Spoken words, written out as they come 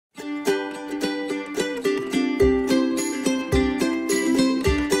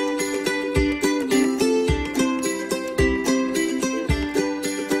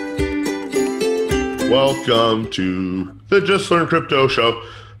welcome to the Just Learn Crypto show.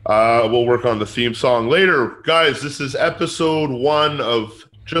 We'll work on the theme song later. Guys, this is episode 1 of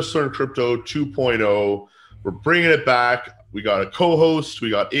Just Learn Crypto 2.0. We're bringing it back. We got a co-host, we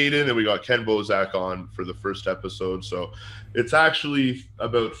got Aiden, and we got Kenn Bosak on for the first episode. So it's actually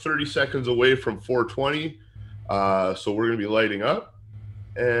about 30 seconds away from 420. So we're going to be lighting up,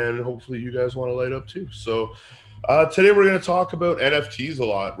 and hopefully you guys want to light up too. So today we're going to talk about NFTs a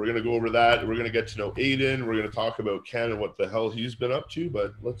lot. We're going to go over that. We're going to get to know Aiden. We're going to talk about Kenn and what the hell he's been up to.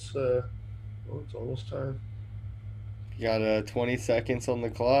 But let's, it's almost time. You got 20 seconds on the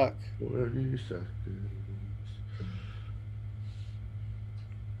clock. 20 seconds.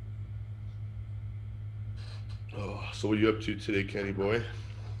 Oh, so what are you up to today, Kenny boy?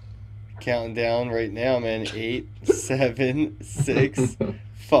 Counting down right now, man. 8, 7, 6,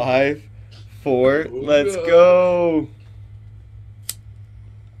 5, 4. Let's go.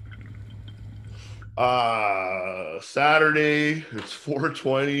 Saturday, it's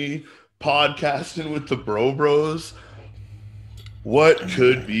 420, podcasting with the bros. What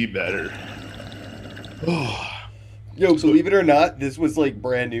could be better? Yo, believe it or not, this was like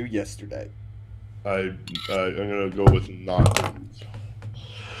brand new yesterday. I'm gonna go with not.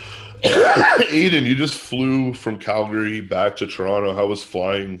 Aiden, you just flew from Calgary back to Toronto. How was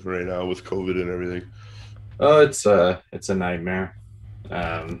flying right now with COVID and everything? Oh, it's a nightmare.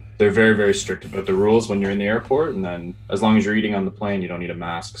 They're very, very strict about the rules when you're in the airport, and then as long as you're eating on the plane, you don't need a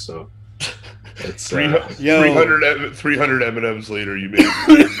mask. So it's 300 M&Ms later, you made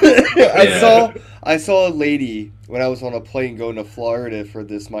it. I saw a lady when I was on a plane going to Florida for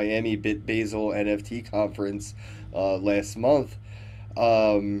this Miami Basel NFT conference last month.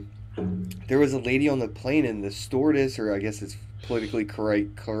 There was a lady on the plane, and the stewardess, or I guess it's politically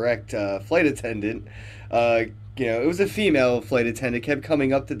correct flight attendant, it was a female flight attendant, kept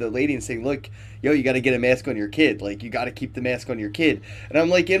coming up to the lady and saying, "Look, yo, you got to get a mask on your kid. Like, you got to keep the mask on your kid." And I'm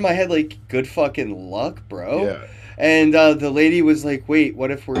like, in my head, like, good fucking luck, bro. Yeah. And the lady was like, "Wait, what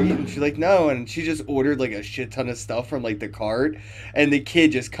if we're eating?" She's like, "No." And she just ordered like a shit ton of stuff from like the cart, and the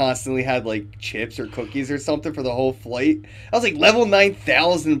kid just constantly had like chips or cookies or something for the whole flight. I was like, level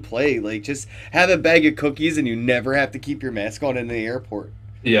 9,000 play. Like, just have a bag of cookies and you never have to keep your mask on in the airport.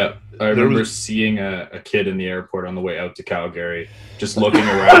 Yeah, I remember seeing a kid in the airport on the way out to Calgary, just looking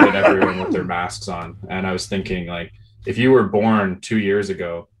around at everyone with their masks on. And I was thinking, like, if you were born 2 years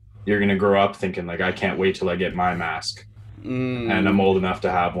ago, you're going to grow up thinking, like, I can't wait till I get my mask. And I'm old enough to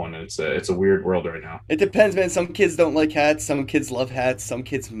have one. It's a weird world right now. It depends, man. Some kids don't like hats. Some kids love hats. Some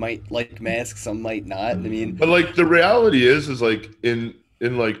kids might like masks. Some might not. I mean, but like the reality is like in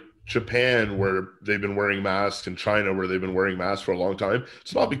like Japan, where they've been wearing masks, in China, where they've been wearing masks for a long time,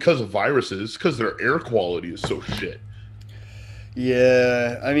 it's not because of viruses, it's because their air quality is so shit.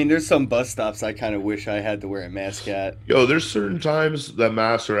 Yeah, I mean, there's some bus stops I kind of wish I had to wear a mask at. Yo, there's certain times that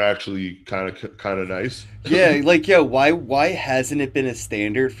masks are actually kind of nice. Yeah, like, yo, why hasn't it been a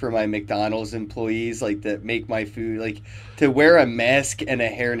standard for my McDonald's employees, like, that make my food, like, to wear a mask and a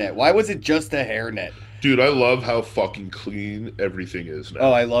hairnet? Why was it just a hairnet? Dude, I love how fucking clean everything is now.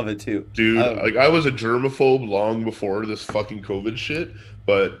 Oh, I love it too. Dude, like, I was a germaphobe long before this fucking COVID shit,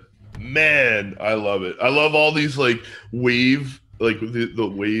 but man, I love it. I love all these, like, wave, like,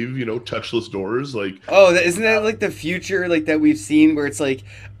 the wave, touchless doors, like... Oh, isn't that, like, the future, like, that we've seen, where it's, like,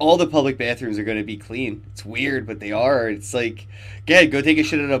 all the public bathrooms are going to be clean? It's weird, but they are. It's, like, go take a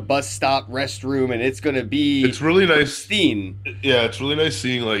shit at a bus stop restroom, and it's going to be... It's really nice. Pristine. Yeah, it's really nice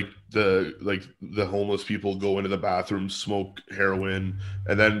seeing, like, the homeless people go into the bathroom, smoke heroin,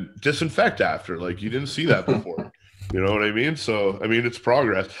 and then disinfect after. Like, you didn't see that before. You know what I mean? So, I mean, it's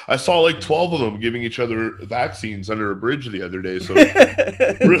progress. I saw like 12 of them giving each other vaccines under a bridge the other day. So,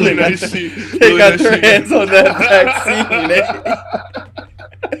 really nice. They got their hands on that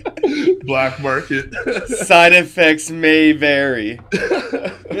vaccine. Black market. Side effects may vary.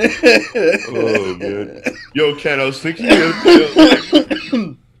 Oh, man. Yo, Ken, I was thinking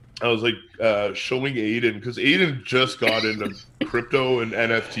I was like showing Aiden, because Aiden just got into crypto and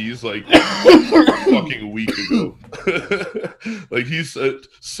NFTs like a fucking week ago. Like, he's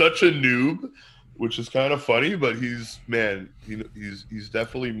such a noob, which is kind of funny, but he's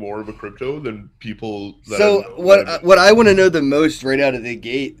definitely more of a crypto than people. So what I want to know the most right out of the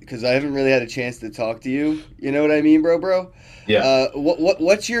gate, because I haven't really had a chance to talk to you. You know what I mean, bro? Yeah.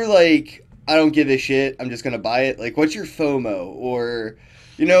 What's your, like, I don't give a shit, I'm just gonna buy it? Like, what's your FOMO? Or,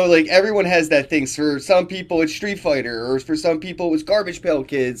 like, everyone has that thing. For some people it's Street Fighter, or for some people it's Garbage Pail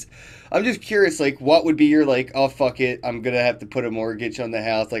Kids. I'm just curious, like, what would be your, like, oh, fuck it, I'm gonna have to put a mortgage on the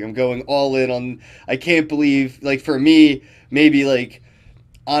house, like, I'm going all in on, I can't believe, like, for me, maybe, like,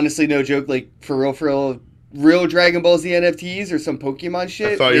 honestly, no joke, like for real Dragon Ball Z NFTs or some Pokemon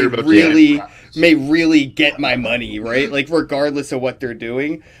shit, thought you were about to really may really get my money, right? Like regardless of what they're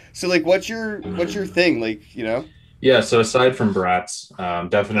doing. So like, what's your thing? Like, you know? Yeah, so aside from Bratz,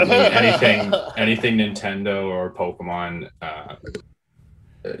 definitely anything Nintendo or Pokemon,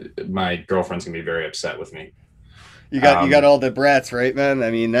 my girlfriend's gonna be very upset with me. You got all the Bratz, right, man?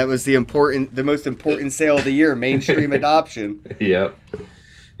 I mean, that was the most important sale of the year, mainstream adoption. Yep.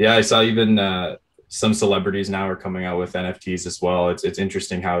 Yeah, I saw even some celebrities now are coming out with NFTs as well. It's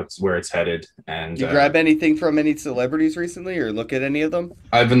interesting where it's headed. And you grab anything from any celebrities recently, or look at any of them?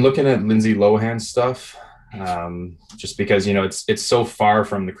 I've been looking at Lindsay Lohan's stuff. Just because, you know, it's so far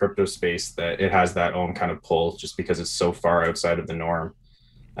from the crypto space that it has that own kind of pull, just because it's so far outside of the norm.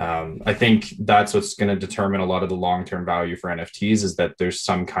 I think that's what's going to determine a lot of the long-term value for NFTs, is that there's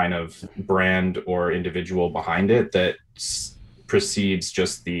some kind of brand or individual behind it that precedes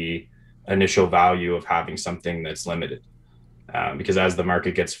just the initial value of having something that's limited. Because as the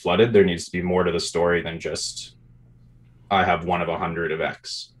market gets flooded, there needs to be more to the story than just, I have one of 100 of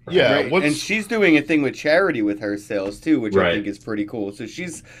X. Yeah, right. And she's doing a thing with charity with her sales too, which right. I think is pretty cool. So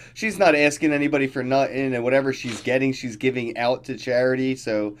she's not asking anybody for nothing, and whatever she's getting, she's giving out to charity.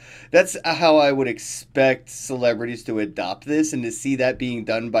 So that's how I would expect celebrities to adopt this, and to see that being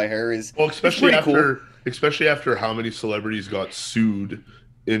done by her is especially cool. Especially after how many celebrities got sued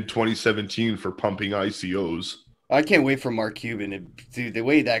in 2017 for pumping ICOs. I can't wait for Mark Cuban. Dude, the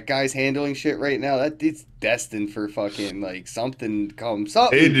way that guy's handling shit right now, it's destined for fucking like something.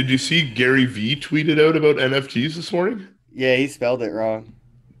 Hey, did you see Gary V tweeted out about NFTs this morning? Yeah, he spelled it wrong.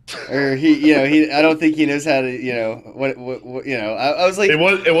 Or I don't think he knows how to, what I was like,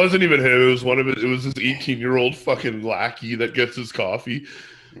 it wasn't even him. It was his 18-year-old fucking lackey that gets his coffee.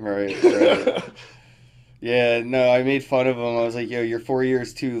 Right. Yeah, no, I made fun of him. I was like, yo, you're 4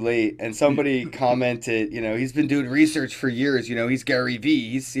 years too late. And somebody commented, he's been doing research for years. He's Gary V.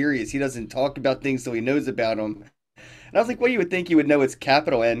 He's serious. He doesn't talk about things so he knows about them. And I was like, well, you would think you would know it's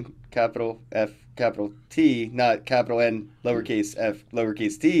capital N, capital F, capital T, not capital N, lowercase f,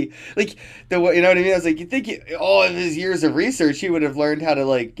 lowercase t. Like, you know what I mean? I was like, you think all of his years of research, he would have learned how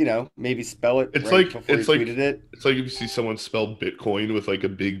to, maybe spell it before he tweeted it. It's like if you see someone spell Bitcoin with like a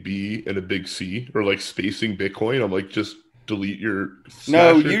big B and a big C, or like spacing Bitcoin, I'm like, just delete your...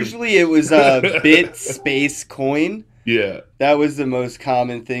 No, usually it was bit space coin. Yeah. That was the most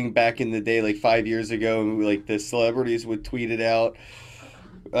common thing back in the day, like 5 years ago. Like the celebrities would tweet it out.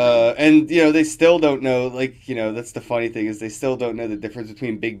 And they still don't know, that's the funny thing, is they still don't know the difference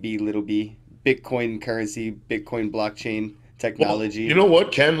between big B, little b, Bitcoin currency, Bitcoin blockchain technology. Well, you know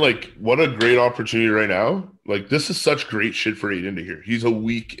what, Ken? Like, what a great opportunity right now. Like, this is such great shit for Aiden to hear. He's a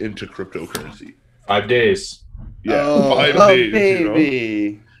week into cryptocurrency. 5 days. Yeah, 5 days.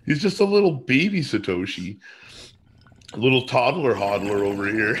 Baby. He's just a little baby Satoshi. A little toddler hodler over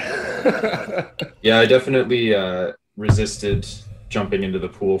here. Yeah, I definitely resisted jumping into the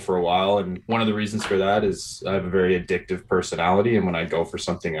pool for a while, and one of the reasons for that is I have a very addictive personality, and when I go for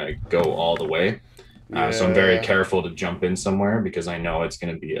something, I go all the way. So I'm very careful to jump in somewhere, because I know it's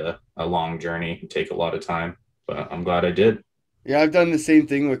going to be a long journey and take a lot of time, but I'm glad I did. Yeah, I've done the same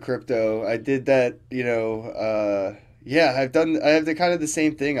thing with crypto. I did that, I have the kind of the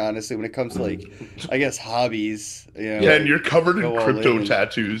same thing, honestly, when it comes to, like, I guess, hobbies. Yeah, and you're covered in crypto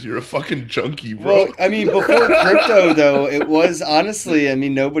tattoos. You're a fucking junkie, bro. Well, I mean, before crypto, though, it was, honestly, I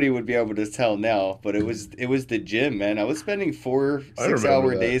mean, nobody would be able to tell now, but it was the gym, man. I was spending 4-6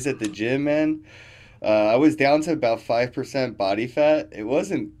 hour days at the gym, man. I was down to about 5% body fat. I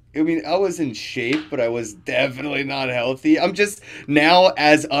was in shape, but I was definitely not healthy. I'm just now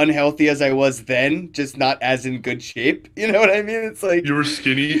as unhealthy as I was then, just not as in good shape. You know what I mean? It's like, you were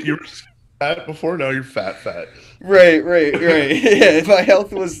skinny, fat before, now you're fat. Right. Yeah, my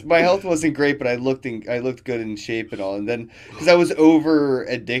health wasn't great, but I looked good in shape and all. And then, because I was over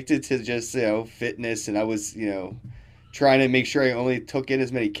addicted to just fitness, and I was trying to make sure I only took in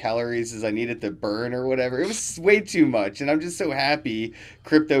as many calories as I needed to burn or whatever. It was way too much, and I'm just so happy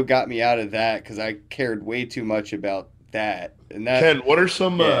crypto got me out of that, because I cared way too much about that. And that, Ken, what are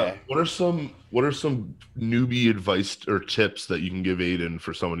some newbie advice or tips that you can give Aiden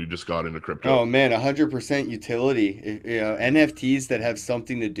for someone who just got into crypto? Oh man, 100% utility. NFTs that have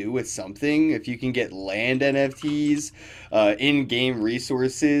something to do with something. If you can get land NFTs, in-game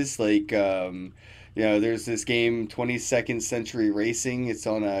resources like You know, there's this game, 22nd Century Racing. It's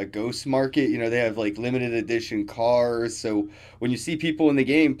on a Ghost Market. You know, they have like limited edition cars. So when you see people in the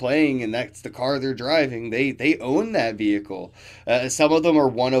game playing and that's the car they're driving, they own that vehicle. Some of them are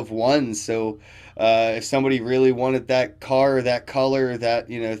one of one. So if somebody really wanted that car, that color, that,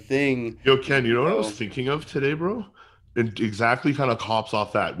 you know, thing. Yo, Ken, you know what I was thinking of today, bro? And exactly kind of hops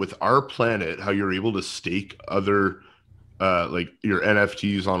off that with Our Planet, how you're able to stake other like your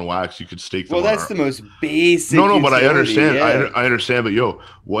NFTs on Wax. You could stake them. Well, that's the most basic. No, but I understand. Yeah. I understand. But yo,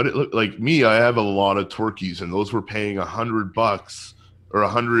 what it look like me? I have a lot of Twerkies, and those were paying $100 or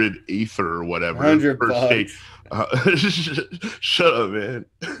 100 Ether or whatever 100 per bucks. stake. Shut up, man.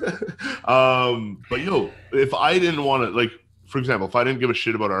 But yo, if I didn't want to, like, for example, if I didn't give a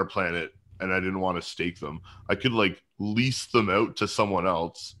shit about Our Planet and I didn't want to stake them, I could like lease them out to someone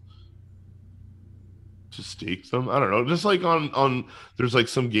else to stake them. I don't know. Just like on there's like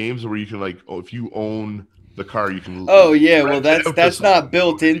some games where you can like, oh, if you own the car, you can. Oh yeah, well that's not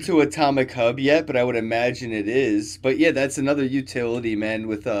built into Atomic Hub yet, but I would imagine it is. But yeah, that's another utility, man.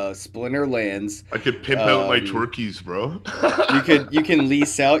 With Splinter Lands, I could pimp out my Twerkies, bro. you can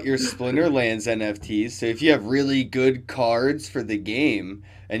lease out your Splinter Lands NFTs. So if you have really good cards for the game,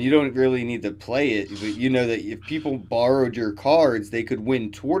 and you don't really need to play it, but you know that if people borrowed your cards, they could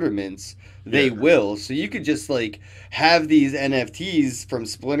win tournaments. They will. So you could just like have these NFTs from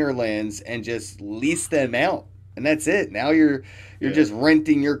Splinterlands and just lease them out, and that's it. Now you're just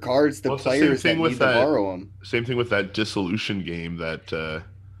renting your cards to players that need to borrow them. Same thing with that Dissolution game. That's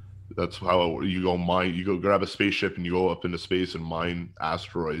how you go mine. You go grab a spaceship and you go up into space and mine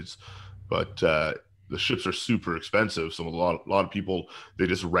asteroids, but the ships are super expensive. So a lot of people, they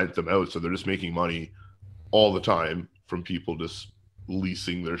just rent them out. So they're just making money all the time from people just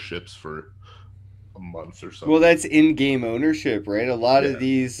leasing their ships for a month or so. Well, that's in-game ownership, right? A lot of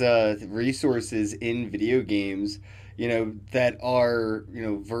these resources in video games, you know, that are, you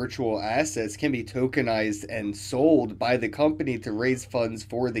know, virtual assets can be tokenized and sold by the company to raise funds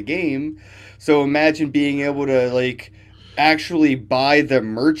for the game. So imagine being able to like actually buy the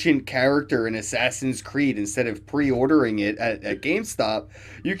merchant character in Assassin's Creed instead of pre-ordering it at GameStop.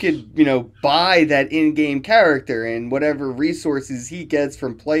 You could, you know, buy that in-game character and whatever resources he gets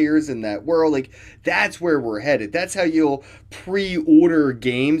from players in that world. Like, that's where we're headed. That's how you'll pre-order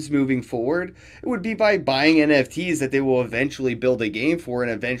games moving forward. It would be by buying NFTs that they will eventually build a game for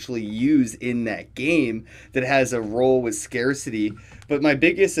and eventually use in that game that has a role with scarcity. But my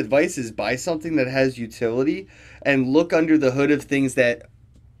biggest advice is buy something that has utility and look under the hood of things that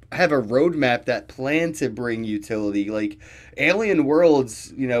have a roadmap that plan to bring utility. Like Alien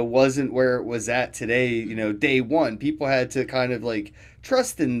Worlds, you know, wasn't where it was at today, you know, day one. People had to kind of like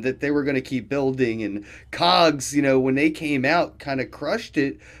trust in that they were going to keep building, and COGS, you know, when they came out kind of crushed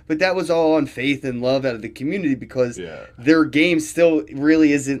it, but that was all on faith and love out of the community because their game still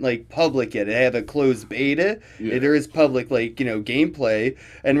really isn't like public yet. They have a closed beta. There is public, like, you know, gameplay,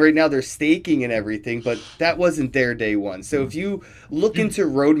 and right now they're staking and everything, but that wasn't their day one. So if you look into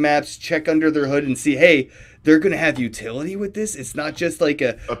roadmaps, check under their hood and see, hey, they're going to have utility with this. It's not just like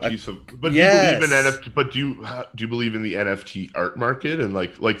a piece of. But do you believe in NFT? But do you believe in the NFT art market and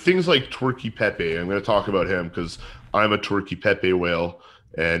like things like Twerky Pepe? I'm going to talk about him because I'm a Twerky Pepe whale,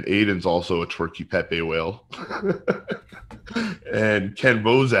 and Aiden's also a Twerky Pepe whale, and Kenn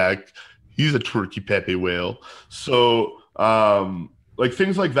Bosak, he's a Twerky Pepe whale. So like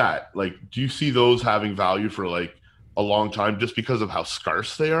things like that. Like, do you see those having value for like a long time just because of how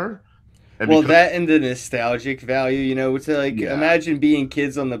scarce they are? Well, that and the nostalgic value, you know, it's like imagine being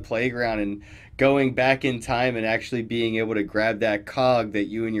kids on the playground and going back in time and actually being able to grab that cog that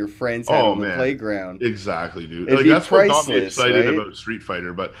you and your friends had on the playground. Exactly, dude. It'd like be that's what got me priceless, excited right? about Street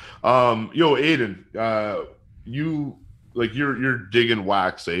Fighter. But yo, Aiden, you're digging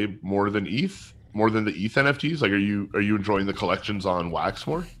Wax, eh? More than the ETH NFTs? Like, are you enjoying the collections on Wax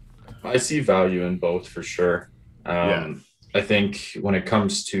more? I see value in both for sure. I think when it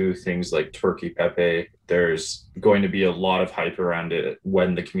comes to things like Twerky Pepe, there's going to be a lot of hype around it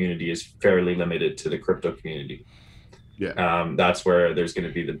when the community is fairly limited to the crypto community. That's where there's going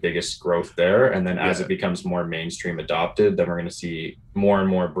to be the biggest growth there. And then as it becomes more mainstream adopted, then we're going to see more and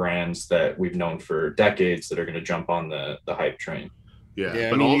more brands that we've known for decades that are going to jump on the hype train.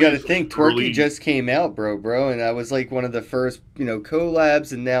 I mean, you got to think Twerky just came out, bro, and that was like one of the first, you know,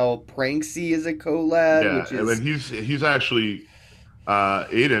 collabs, and now Pranksy is a collab. Which is... and then he's actually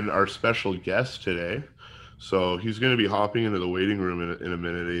Aiden, our special guest today, so he's going to be hopping into the waiting room in a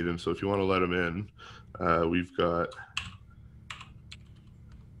minute, Aiden. So if you want to let him in, we've got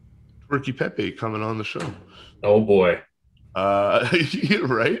Twerky Pepe coming on the show. Oh boy.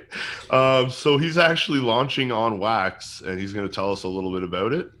 Right. So he's actually launching on Wax, and he's going to tell us a little bit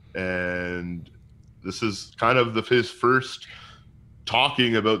about it. And this is kind of his first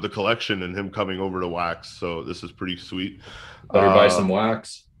talking about the collection and him coming over to Wax. So this is pretty sweet. Better buy some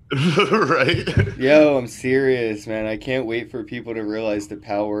wax. Right. Yo, I'm serious, man. I can't wait for people to realize the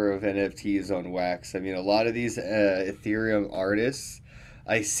power of NFTs on Wax. I mean, a lot of these Ethereum artists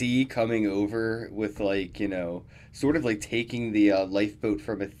I see coming over with, like, you know, sort of like taking the lifeboat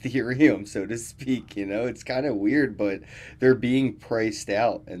from Ethereum, so to speak. You know, it's kind of weird, but they're being priced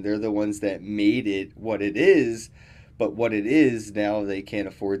out, and they're the ones that made it what it is. But what it is now, they can't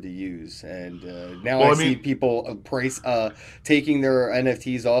afford to use, and now I see people taking their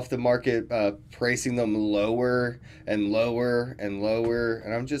NFTs off the market, pricing them lower and lower and lower,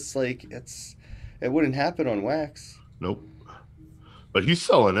 and I'm just like, it wouldn't happen on Wax. Nope. But he's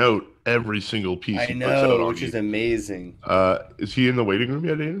selling out every single piece. I know, which is amazing. Is he in the waiting room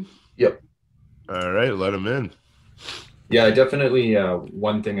yet, Aiden? Yep. All right, let him in. Yeah, I definitely.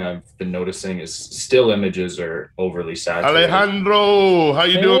 One thing I've been noticing is still images are overly saturated. Alejandro, how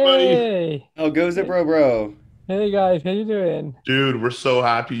you doing, buddy? How goes it, bro? Hey guys, how you doing? Dude, we're so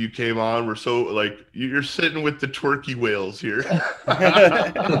happy you came on. We're so, like, you're sitting with the twerky whales here.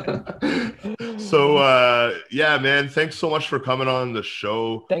 So, yeah, man, thanks so much for coming on the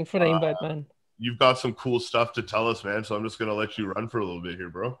show. Thanks for the invite, man. You've got some cool stuff to tell us, man. So I'm just gonna let you run for a little bit here,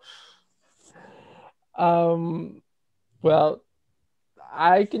 bro. Well,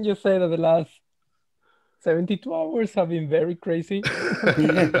 I can just say that the last 72 hours have been very crazy. To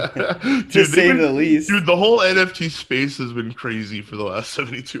say the least. Dude, the whole NFT space has been crazy for the last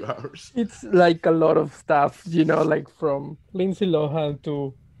 72 hours. It's like a lot of stuff, you know, like from Lindsay Lohan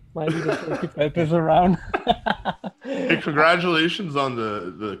to my little Twerky Pepe's around. Hey, congratulations on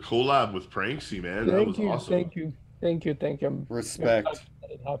the collab with Pranksy, man. That was awesome. Thank you. Respect. That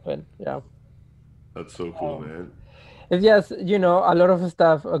it happened, yeah. That's so cool, man. It's just, you know, a lot of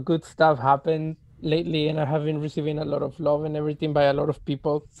stuff, good stuff happened lately, and I have been receiving a lot of love and everything by a lot of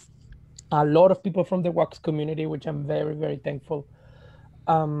people from the Wax community, which I'm very, very thankful.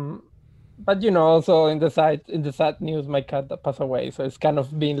 But you know, also in the sad news, my cat that passed away, so it's kind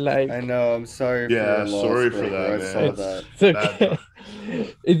of been like, I know, I'm sorry for your loss, sorry for bro. that, I man. saw that. It's okay.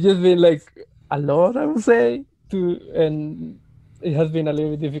 It's just been like a lot, I would say, and it has been a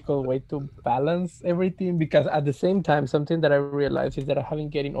little bit difficult way to balance everything, because at the same time, something that I realized is that I have been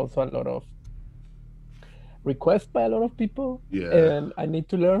getting also a lot of requests by a lot of people, and I need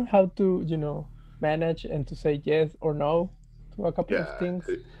to learn how to, you know, manage and to say yes or no to a couple of things.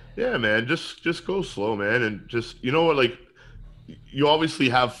 Yeah, man, just go slow, man, and just, you know what, like, you obviously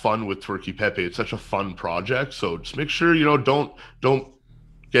have fun with Twerky Pepe. It's such a fun project, so just make sure, you know, don't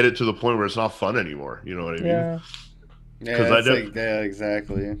get it to the point where it's not fun anymore. You know what I mean? Yeah,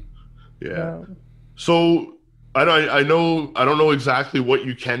 exactly. Yeah. So I don't know exactly what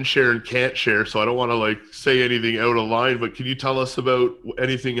you can share and can't share, so I don't want to like say anything out of line, but can you tell us about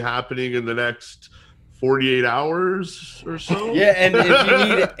anything happening in the next 48 hours or so? Yeah, and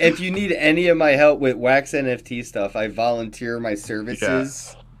if you need any of my help with Wax NFT stuff, I volunteer my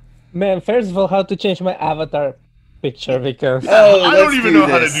services. Yeah. Man, first of all, how to change my avatar picture, because I don't even know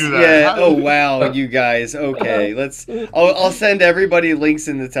how to do that. Yeah. Oh wow, you guys. Okay, I'll send everybody links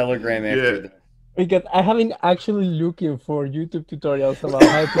in the Telegram after that. Because I have been actually looking for YouTube tutorials about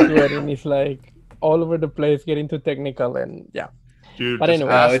how to do it, and it's like all over the place, getting too technical, and yeah. Dude, but anyway,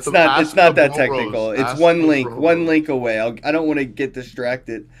 no, it's not that technical. It's one link away. I don't want to get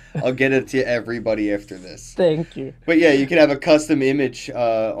distracted. I'll get it to everybody after this. Thank you. But yeah, you can have a custom image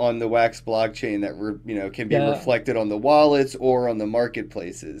on the Wax blockchain that can be reflected on the wallets or on the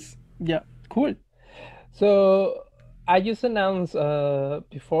marketplaces. Yeah, cool. So I just announced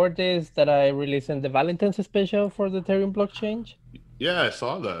before this that I released the Valentine's special for the Ethereum blockchain. Yeah, I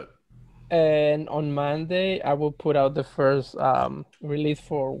saw that. And on Monday, I will put out the first release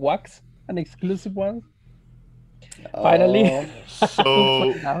for Wax, an exclusive one. Finally.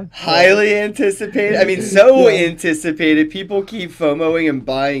 So highly anticipated. I mean, so anticipated. People keep FOMOing and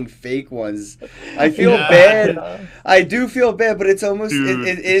buying fake ones. I feel bad. I do feel bad, but it's almost,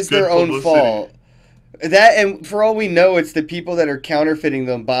 it is their own fault. That, and for all we know, it's the people that are counterfeiting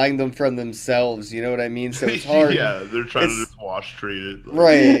them, buying them from themselves. You know what I mean? So it's hard. Yeah, they're trying to just wash trade it.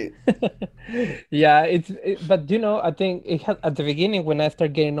 Right. Yeah, but you know, I think it had at the beginning when I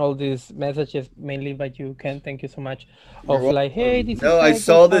started getting all these messages, mainly by you, Ken. Thank you so much. Of like, hey, this. No, I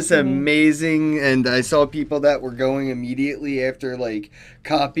saw this amazing, and I saw people that were going immediately after like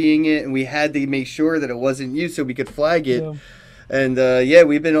copying it, and we had to make sure that it wasn't you, so we could flag it. Yeah. And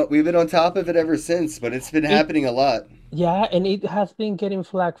we've been on top of it ever since, but it's been happening a lot. Yeah, and it has been getting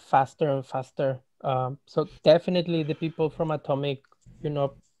flagged faster and faster. So definitely the people from Atomic, you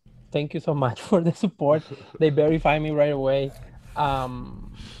know, thank you so much for the support. They verify me right away.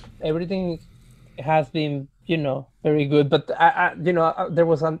 Everything has been, you know, very good. But there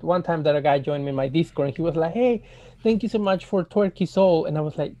was one time that a guy joined me in my Discord, and he was like, "Hey, thank you so much for Twerky Soul," and I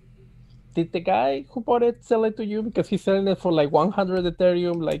was like, "Did the guy who bought it sell it to you? Because he's selling it for like 100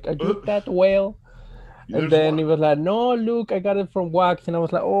 Ethereum. Like, are you that whale?" And then he was like, "No, look, I got it from Wax," and I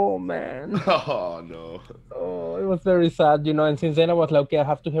was like, "Oh man." Oh no. Oh, it was very sad, you know. And since then, I was like, "Okay, I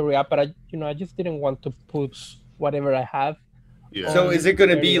have to hurry up," but I just didn't want to put whatever I have. Yeah. So is it going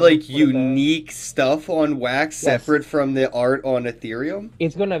to be like unique stuff on Wax separate from the art on Ethereum?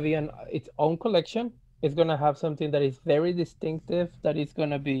 It's going to be its own collection. It's going to have something that is very distinctive, that is going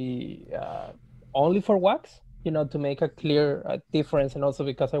to be only for Wax, you know, to make a clear difference. And also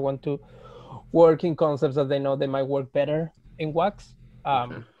because I want to work in concepts that they know they might work better in Wax.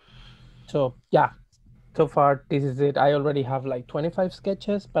 So yeah, so far this is it. I already have like 25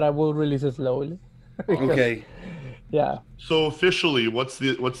 sketches, but I will release it slowly. Okay. Yeah. So officially, what's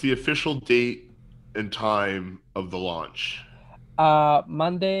the official date and time of the launch?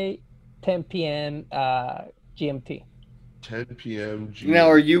 Monday, 10 p.m. GMT. 10 p.m. GMT. Now,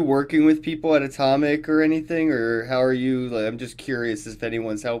 are you working with people at Atomic or anything, or how are you? Like, I'm just curious if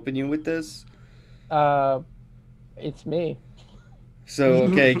anyone's helping you with this. It's me. So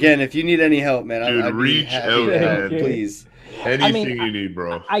okay, again, if you need any help, man, dude, I'd reach be happy out, to help, man. please. Anything you need,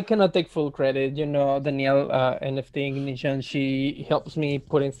 bro. I cannot take full credit. You know, Danielle, NFT Ignition, she helps me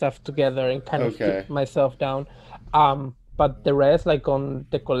putting stuff together and kind of keep myself down. But the rest, like on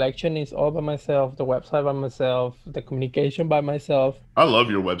the collection, is all by myself, the website by myself, the communication by myself. I love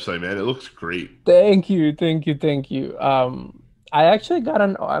your website, man. It looks great. Thank you. I actually got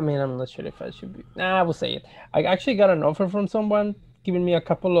I'm not sure if I should be. I will say it. I actually got an offer from someone giving me a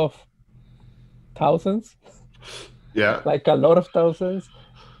couple of thousands. Yeah. Like a lot of thousands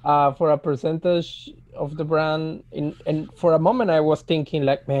for a percentage of the brand. And for a moment I was thinking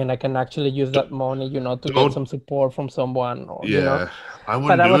like, man, I can actually use that money, you know, to get some support from someone. Or, yeah, you know? I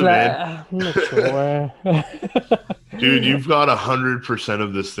wouldn't do it, man. I'm not sure. Dude, you've got 100%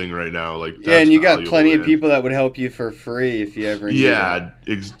 of this thing right now. Like, yeah, and you got plenty of people that would help you for free if you ever need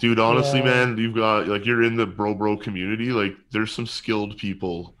it. Dude, honestly, man, you've got, like, you're in the bro community. Like, there's some skilled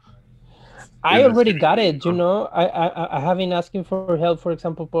people. I already got it, you know. I have been asking for help, for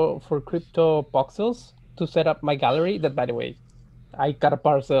example, for crypto voxels to set up my gallery. That, by the way, I got a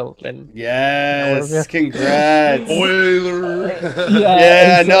parcel. And yes, congrats. Spoiler.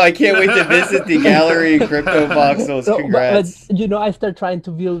 No, I can't wait to visit the gallery in crypto voxels. Congrats. But, you know, I started trying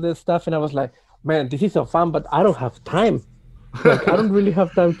to build this stuff, and I was like, man, this is so fun, but I don't have time. Like, I don't really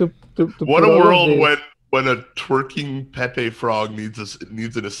have time to what a world when a twerking Pepe frog needs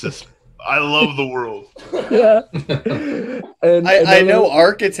an assistant. I love the world. Yeah. I know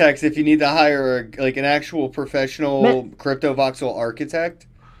architects, if you need to hire an actual professional crypto voxel architect.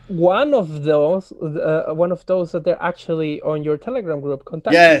 One of those that they're actually on your Telegram group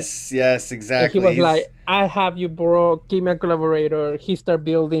contacted. Yes, exactly. And he was like, I have you, bro. Give me a collaborator. He started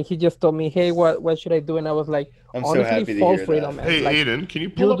building. He just told me, hey, what should I do? And I was like, I'm honestly, so happy to hear freedom, that. Hey, like, Aiden, can you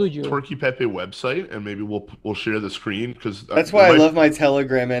pull up Twerky Pepe website and maybe we'll share the screen? Because that's why I love my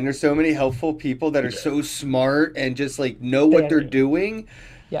Telegram, man. There's so many helpful people that are so smart and just like know what they're doing.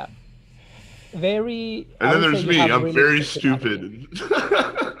 Yeah. Very. And then there's me. I'm very stupid.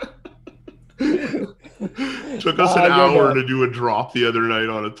 Took us an hour to do a drop the other night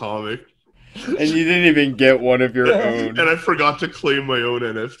on Atomic. And you didn't even get one of your own. And I forgot to claim my own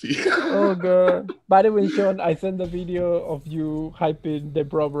NFT. Oh god. By the way, Sean, I sent a video of you hyping the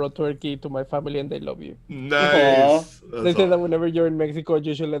bro Twerky to my family and they love you. Nice. They say that whenever you're in Mexico,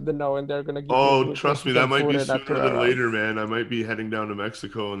 you should let them know and they're gonna give you trust me, that might be sooner than later, man. I might be heading down to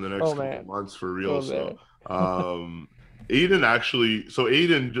Mexico in the next couple of months for real.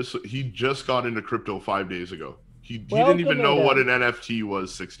 Aiden just got into crypto 5 days ago. He didn't even know what an NFT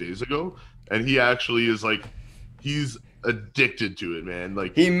was 6 days ago. And he actually is like, he's addicted to it, man.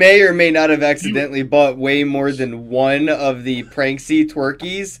 Like, he may or may not have accidentally bought way more than one of the Pranksy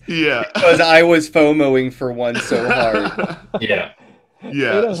Twerkies. Yeah. Because I was FOMOing for one so hard. Yeah.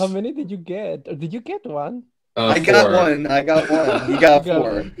 Yeah. How many did you get? Or did you get one? I got one. He got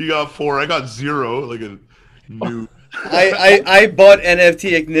four. He got four. I got zero. Like a new. I bought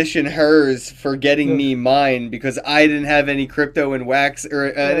NFT Ignition hers for getting me mine because I didn't have any crypto in Wax or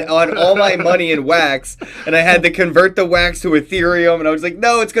on all my money in Wax, and I had to convert the Wax to Ethereum, and I was like,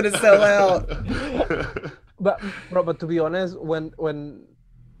 no, it's gonna sell out. But to be honest, when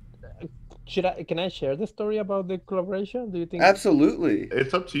Can I share the story about the collaboration? Do you think? Absolutely.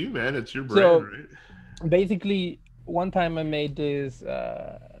 It's up to you, man. It's your So brand, right? basically, one time I made this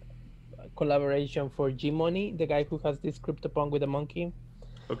collaboration for G Money, the guy who has this CryptoPunk with a monkey.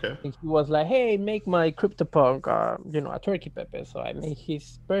 Okay. And he was like, "Hey, make my CryptoPunk, a Twerky Pepe." So I made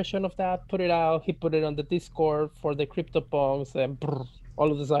his version of that, put it out. He put it on the Discord for the CryptoPunks, and all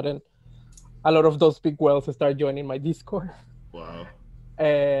of a sudden, a lot of those big whales start joining my Discord. Wow.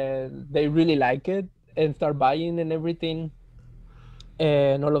 And they really like it and start buying and everything.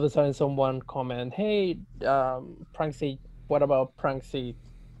 And all of a sudden, someone comment, "Hey, Pranksy, what about Pranksy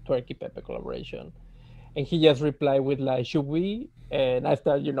Twerky Pepe collaboration?" And he just replied with like, "Should we?" And I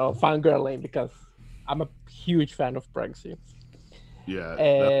started, fangirling because I'm a huge fan of Pranksy. Yeah,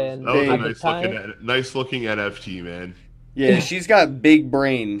 And that was a at the time, nice looking NFT, man. Yeah, she's got big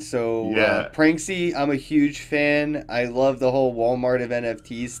brain. So Yeah. Pranksy, I'm a huge fan. I love the whole Walmart of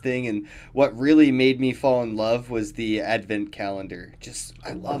NFTs thing, and what really made me fall in love was the advent calendar. Just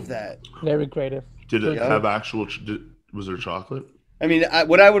I love that. very creative. Did it Yeah. have actual? Was there chocolate? I mean,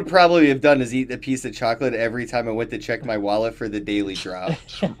 what I would probably have done is eat a piece of chocolate every time I went to check my wallet for the daily drop.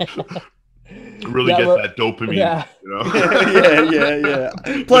 Really Yeah, get well, that dopamine, yeah. you know? yeah.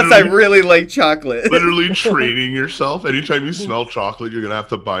 Plus, I really like chocolate. Literally training yourself. Anytime you smell chocolate, you're gonna have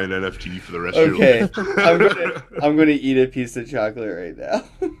to buy an NFT for the rest of your Okay, life. I'm gonna eat a piece of chocolate right now.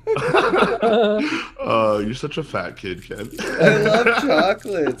 You're such a fat kid, Ken. I love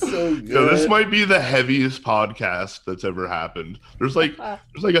chocolate. It's so good. Yeah, this might be the heaviest podcast that's ever happened. There's like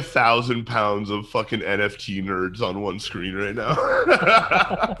 1,000 pounds of fucking NFT nerds on one screen right now.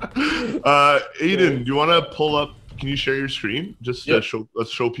 Aiden, do you want to pull up? Can you share your screen? Just let's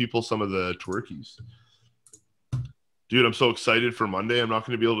show people some of the twerkies. Dude, I'm so excited for Monday. I'm not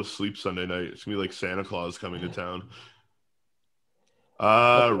going to be able to sleep Sunday night. It's going to be like Santa Claus coming to town.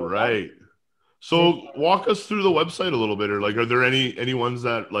 Right. So walk us through the website a little bit, or like, are there any ones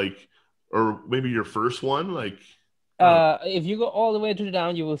that like, or maybe your first one, like? If you go all the way to the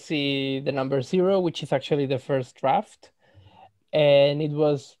down, you will see the number 0, which is actually the first draft, and it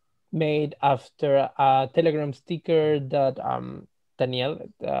was made after a Telegram sticker that Danielle,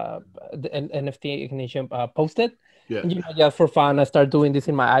 the NFT Ignition, posted. Yeah. And, just for fun, I started doing this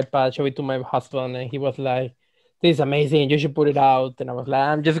in my iPad, show it to my husband, and he was like, "This is amazing, you should put it out." And I was like,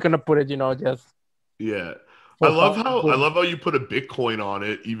 "I'm just gonna put it, just." Yeah. I love how you put a Bitcoin on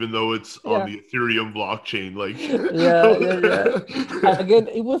it, even though it's on the Ethereum blockchain. Like, yeah. Again,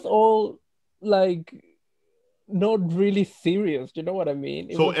 it was all like not really serious. You know what I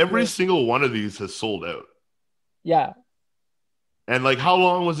mean? So every single one of these has sold out. Yeah. And like, how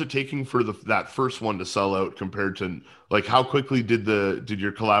long was it taking for that first one to sell out compared to like how quickly did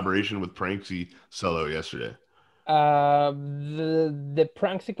your collaboration with Pranksy sell out yesterday? The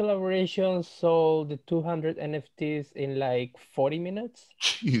Pranksy collaboration sold the 200 NFTs in like 40 minutes.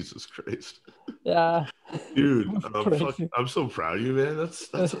 Jesus Christ. Yeah. Dude, I'm so proud of you, man.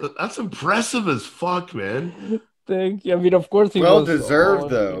 That's impressive as fuck, man. Thank you. I mean, of course, well deserved,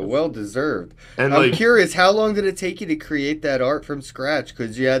 though. Well deserved. And I'm curious, how long did it take you to create that art from scratch?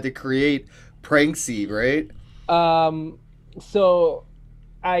 Because you had to create Pranksy, right? So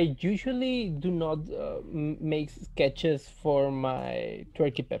I usually do not make sketches for my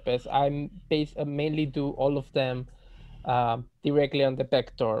Twerky Pepes. I mainly do all of them directly on the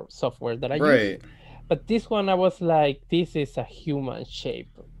vector software that I use. But this one, I was like, this is a human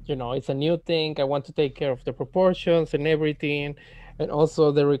shape. It's a new thing. I want to take care of the proportions and everything. And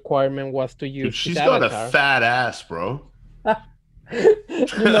also the requirement was to use she's got a fat ass, bro.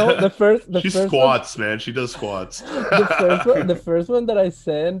 She squats, man. She does squats. The first one that I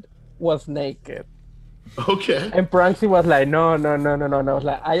sent was naked. Okay. And Pranksy was like, no. I was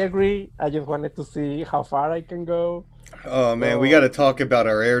like, I agree. I just wanted to see how far I can go. Oh man, we got to talk about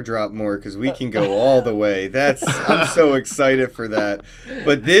our airdrop more because we can go all the way. I'm so excited for that.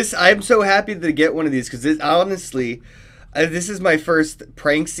 But I'm so happy to get one of these because honestly, this is my first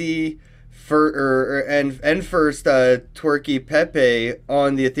Pranksy first Twerky Pepe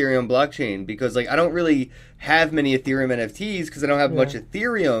on the Ethereum blockchain because like I don't really have many Ethereum NFTs because I don't have much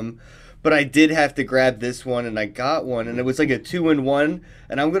Ethereum. But I did have to grab this one, and I got one, and it was like a 2-in-1,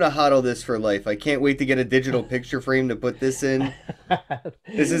 and I'm going to hodl this for life. I can't wait to get a digital picture frame to put this in.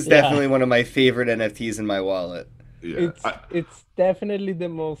 This is definitely one of my favorite NFTs in my wallet. Yeah. It's definitely the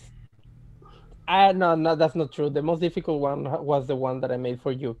most... No, that's not true. The most difficult one was the one that I made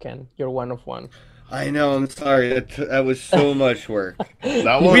for you, Ken. Your one of one. I know. I'm sorry. That was so much work.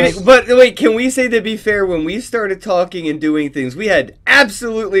 But wait, can we say, to be fair, when we started talking and doing things, we had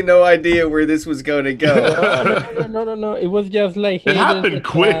absolutely no idea where this was going to go. No. It was just like, it happened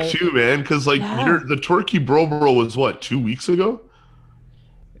quick too, man. Because like the Twerky Bro was what, 2 weeks ago?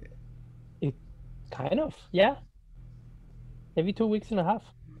 It kind of, yeah, maybe 2 weeks and a half.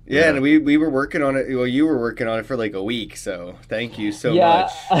 Yeah, and we were working on it. Well, you were working on it for like a week, so thank you so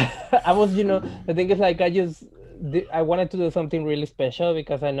much. I was, the thing is, like, I wanted to do something really special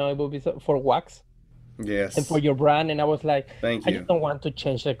because I know it would be for wax. Yes. And for your brand, and I was like, thank you. I just don't want to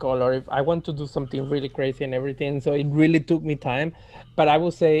change the color. If I want to do something really crazy and everything, so it really took me time. But I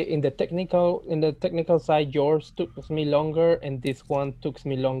will say, in the technical side, yours took me longer, and this one took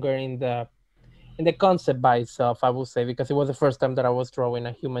me longer in the concept by itself, I will say, because it was the first time that I was drawing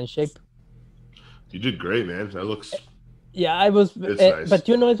a human shape. You did great, man. That looks... Yeah, I was... nice. But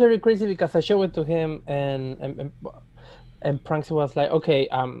it's very crazy because I showed it to him, and Pranksy was like, okay,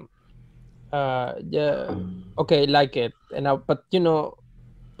 yeah, okay, like it. But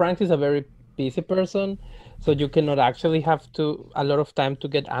Pranksy is a very busy person, so you cannot actually have a lot of time to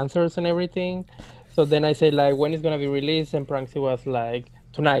get answers and everything. So then I said, like, when it's going to be released? And Pranksy was like,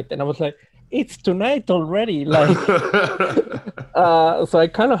 tonight. And I was like, it's tonight already, like. So I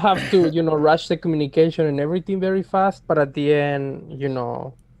kind of have to rush the communication and everything very fast, but at the end,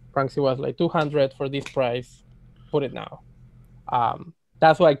 Pranksy was like, 200 for this price, put it now.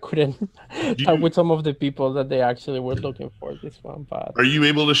 That's why I couldn't talk with some of the people that they actually were looking for this one. But are you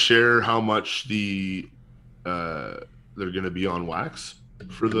able to share how much they're going to be on wax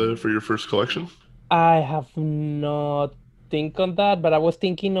for your first collection? I have not think on that, but I was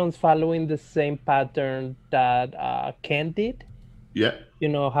thinking on following the same pattern that Kenn did. Yeah.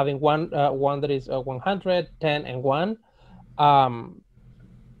 Having one that is 100, 10, and 1.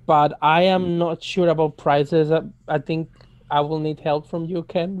 But I am not sure about prices. I think I will need help from you,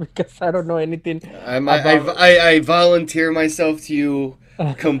 Kenn, because I don't know anything. I volunteer myself to you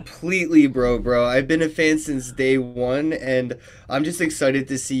completely, bro. I've been a fan since day one, and I'm just excited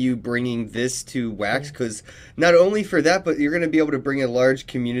to see you bringing this to wax, because not only for that, but you're going to be able to bring a large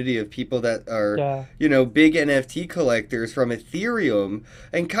community of people that are, big NFT collectors from Ethereum,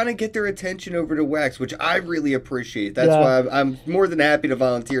 and kind of get their attention over to wax, which I really appreciate. That's why I'm more than happy to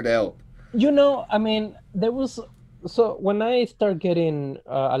volunteer to help. I mean, there was... So when I start getting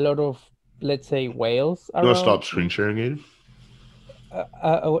a lot of, let's say, whales around... You want to stop screen sharing, Aiden?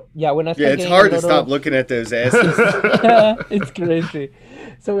 When I start it's hard to stop looking at those asses. It's crazy.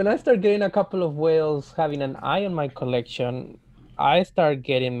 So when I start getting a couple of whales having an eye on my collection, I start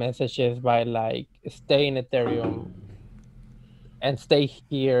getting messages by like, stay in Ethereum and stay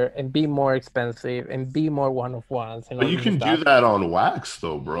here and be more expensive and be more one-of-ones. But you can do that on wax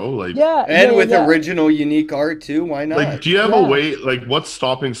though, bro. Like, with original unique art too. Why not? Like, do you have a way, like, what's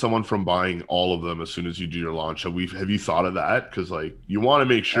stopping someone from buying all of them as soon as you do your launch? Have you thought of that? Because like, you want to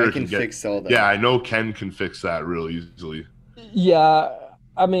make sure I can fix all that. Yeah, I know Kenn can fix that real easily. Yeah,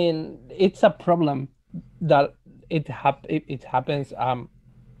 I mean, it's a problem that it happens.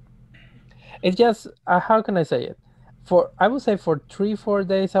 It's just how can I say it? I would say for 3-4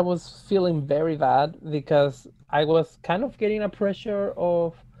 days, I was feeling very bad because I was kind of getting a pressure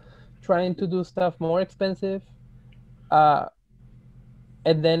of trying to do stuff more expensive. And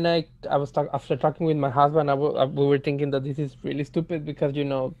then I was after talking with my husband, we were thinking that this is really stupid because,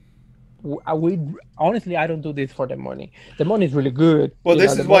 we honestly, I don't do this for the money. The money is really good. Well,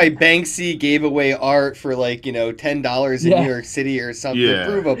 this is why Banksy gave away art for like, $10 in New York City or something. Yeah.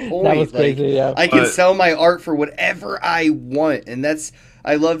 Prove a point. That was crazy, I can sell my art for whatever I want, and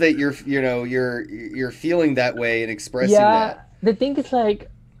I love that you're feeling that way and expressing that. The thing is, like,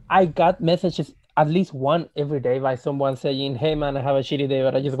 I got messages at least one every day by someone saying, hey man, I have a shitty day,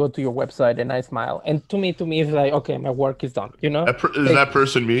 but I just go to your website and I smile. And to me, it's like, okay, my work is done, Is that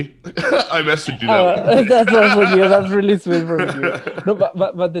person me? I messaged you that. That's not for you. That's really sweet from you. No,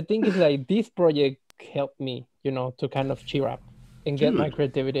 but the thing is, like, this project helped me, to kind of cheer up and get my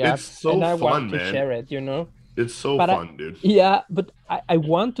creativity up. And I want to share it, It's so fun, dude. Yeah, but I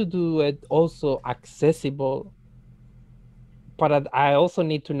want to do it also accessible. But I also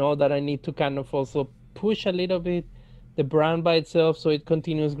need to know that I need to kind of also push a little bit the brand by itself so it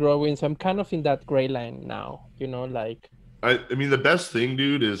continues growing. So I'm kind of in that gray line now, like. I mean, the best thing,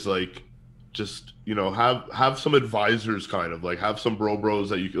 dude, is like, just, have some advisors, kind of like have some bros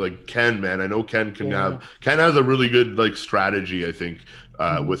that you like. Kenn, man, I know Kenn can have. Kenn has a really good like strategy, I think,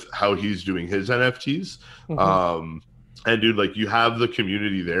 with how he's doing his NFTs. And dude, like you have the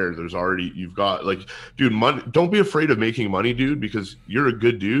community there. There's already you've got like, dude, money. Don't be afraid of making money, dude, because you're a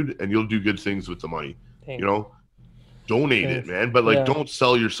good dude and you'll do good things with the money. Thanks. You know, donate Thanks. it, man. But like, Yeah. don't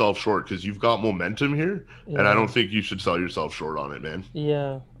sell yourself short because you've got momentum here, and I Yeah. don't think you should sell yourself short on it, man.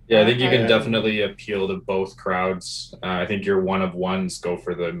 Yeah. Yeah, I think you can Yeah. definitely appeal to both crowds. I think your one of ones go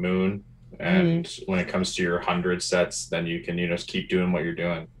for the moon, and when it comes to your 100 sets, then you can just keep doing what you're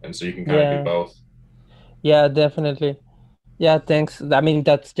doing, and so you can kind of Yeah. do both. Yeah, definitely. Yeah, thanks. I mean,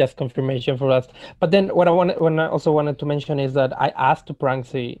 that's just confirmation for us. But then what I also wanted to mention is that I asked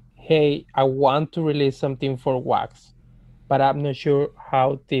Pranksy, hey, I want to release something for Wax, but I'm not sure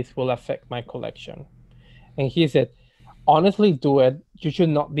how this will affect my collection. And he said, honestly, do it. You should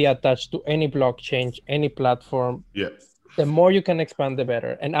not be attached to any blockchain, any platform. Yeah. The more you can expand, the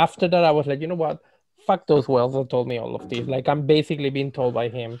better. And after that, I was like, you know what? Fuck those whales that told me all of this. Like, I'm basically being told by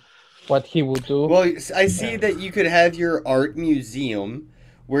him what he would do. Well, I see that you could have your art museum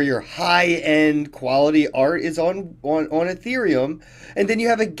where your high-end quality art is on Ethereum, and then you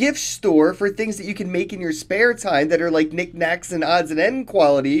have a gift store for things that you can make in your spare time that are like knickknacks and odds and end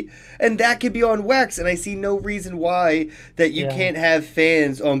quality, and that could be on Wax. And I see no reason why that you can't have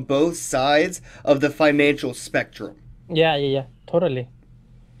fans on both sides of the financial spectrum. Yeah, totally.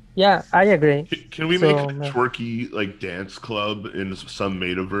 Yeah, I agree. Can we make a twerky like dance club in some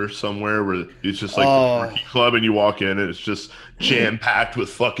metaverse somewhere where it's just like the twerky club and you walk in and it's just jam packed with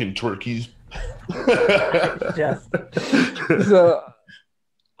fucking twerkies? Yes. So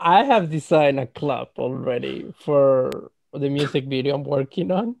I have designed a club already for the music video I'm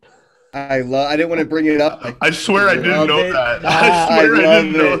working on. I didn't want to bring it up. I swear I didn't know it. that. I swear I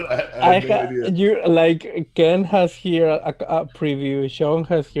didn't know that. I had no idea. You like Ken has here a preview. Sean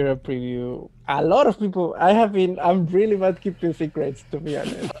has here a preview. A lot of people. I'm really bad keeping secrets, to be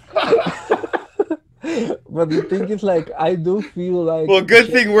honest. But the thing is, like, I do feel like. Well,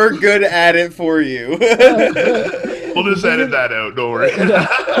 good thing we're good at it for you. We'll just edit that out. Don't worry.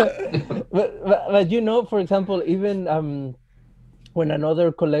 but you know, for example, even when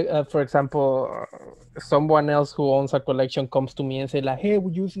another for example, someone else who owns a collection comes to me and say like, hey,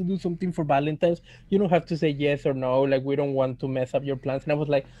 would you do something for Valentine's? You don't have to say yes or no. Like, we don't want to mess up your plans. And I was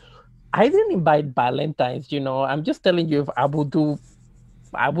like, I didn't invite Valentine's, you know. I'm just telling you, if I would do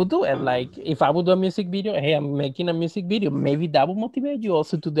it. Like, if I would do a music video, hey, I'm making a music video. Maybe that will motivate you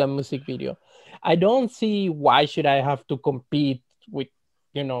also to do a music video. I don't see why should I have to compete with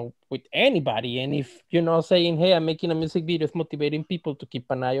anybody. And if, saying, hey, I'm making a music video is motivating people to keep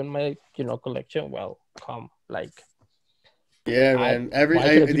an eye on my, collection, well, like. Yeah, man.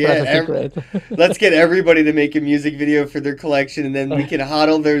 Let's get everybody to make a music video for their collection, and then we can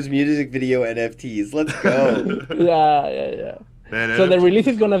hodl those music video NFTs. Let's go. Yeah. Man, so the release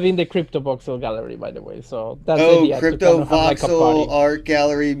is gonna be in the Crypto Voxel gallery, by the way. So that's Crypto Voxel art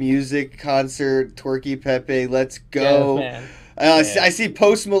gallery, music concert, Twerky Pepe. Let's go. Yes, man. I see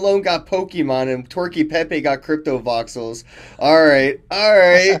Post Malone got Pokemon and Twerky Pepe got Crypto Voxels. All right.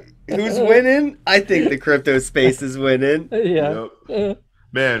 Who's winning? I think the crypto space is winning. Yeah. Yep.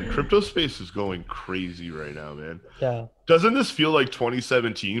 Man, crypto space is going crazy right now, man. Yeah. Doesn't this feel like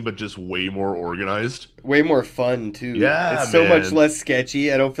 2017, but just way more organized? Way more fun, too. Yeah, it's so much less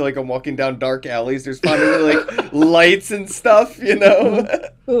sketchy. I don't feel like I'm walking down dark alleys. There's finally like lights and stuff,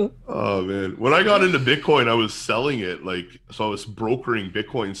 Oh, man. When I got into Bitcoin, I was selling it. So I was brokering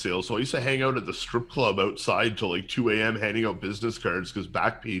Bitcoin sales. So I used to hang out at the strip club outside till like 2 a.m. handing out business cards because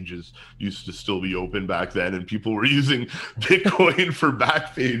back pages used to still be open back then. And people were using Bitcoin for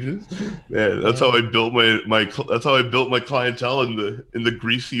back pages. Man, that's how I built my clientele in the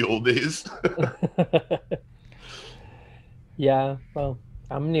greasy old days. Yeah, well,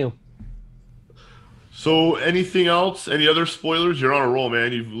 I'm new. So anything else? Any other spoilers? You're on a roll,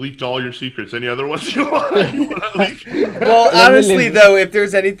 man. You've leaked all your secrets. Any other ones you want to leak? Well, honestly, though, if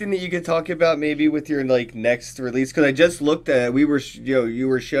there's anything that you could talk about maybe with your next release, because I just looked at you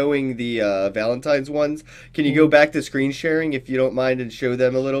were showing the Valentine's ones. Can you go back to screen sharing if you don't mind and show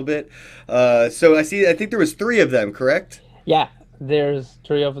them a little bit? So I think there was 3 of them, correct? Yeah. There's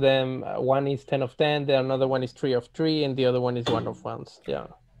 3 of them. One is 10 of 10. The another one is 3 of 3, and the other one is 1 of 1s. Yeah.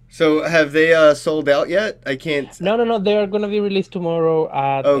 So have they sold out yet? I can't. No. They are gonna be released tomorrow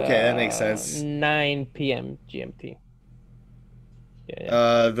at. Okay, that makes sense. 9 p.m. GMT.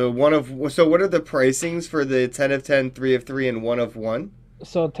 Yeah. So what are the pricings for the 10 of 10, 3 of 3, and 1 of 1?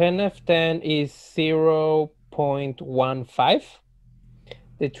 So 10 of 10 is 0.15.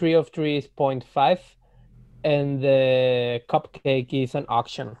 The 3 of 3 is 0.5. And the cupcake is an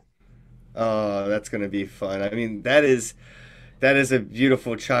auction. Oh, that's gonna be fun. I mean, that is That is a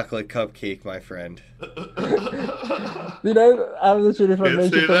beautiful chocolate cupcake, my friend. You know, I'm not sure if I Can't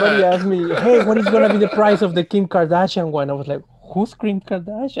mentioned. say Somebody that. asked me, "Hey, what is gonna be the price of the Kim Kardashian one?" I was like, "Who's Kim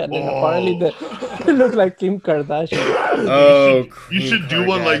Kardashian?" And apparently, it looked like Kim Kardashian. Oh, you should do Kim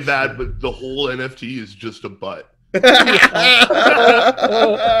one like that, Kardashian. but the whole NFT is just a butt.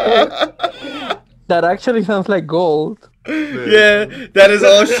 That actually sounds like gold. Yeah, that is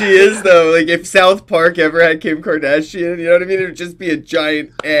all she is, though. Like, if South Park ever had Kim Kardashian, you know what I mean? It would just be a giant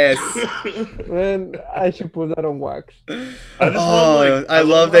ass. Man, I should put that on wax. I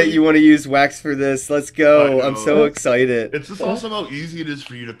love that you want to use wax for this. Let's go. I'm so excited. It's just awesome how easy it is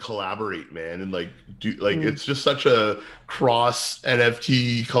for you to collaborate, man, and like do it's just such a cross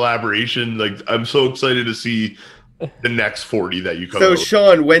NFT collaboration. Like, I'm so excited to see the next 40 that you come So, out.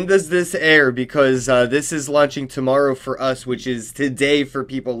 Sean, when does this air? Because this is launching tomorrow for us, which is today for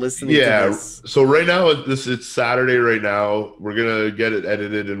people listening to this. So right now it's Saturday right now. We're gonna get it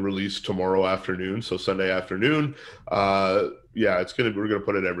edited and released tomorrow afternoon, so Sunday afternoon. We're gonna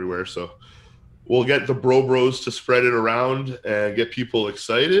put it everywhere. So we'll get the bros to spread it around and get people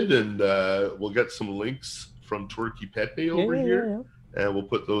excited, and we'll get some links from Twerky Pepe over here. Yeah. And we'll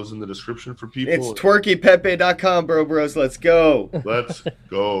put those in the description for people. It's twerkypepe.com, bros. Let's go. Let's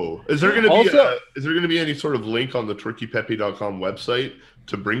go. Is there going to be any sort of link on the twerkypepe.com website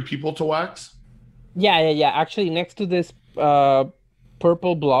to bring people to wax? Yeah. Actually, next to this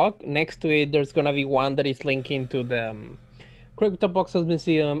purple block, next to it, there's gonna be one that is linking to the Crypto Boxes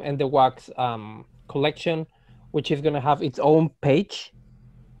Museum and the wax collection, which is gonna have its own page.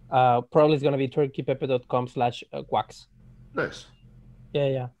 Probably it's gonna be twerkypepe.com/wax. Nice.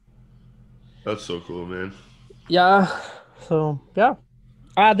 Yeah. That's so cool, man. Yeah. So yeah.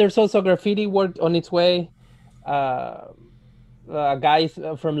 There's also graffiti work on its way. A guy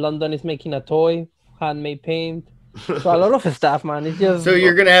from London is making a toy, handmade paint. So a lot of stuff, man. It's just. So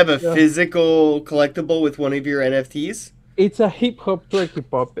you're gonna have a physical collectible with one of your NFTs? It's a hip hop Twerky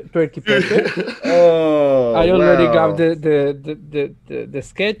Pepe. Oh, I already got the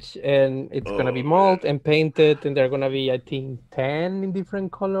sketch, and it's gonna be molded and painted, and they're gonna be, I think, 10 in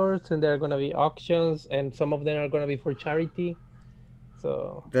different colors, and they're gonna be auctions, and some of them are gonna be for charity.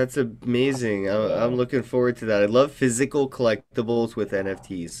 So that's amazing. I'm looking forward to that. I love physical collectibles with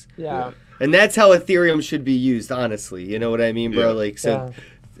NFTs. Yeah. And that's how Ethereum should be used, honestly. You know what I mean, bro? Yeah. Like, so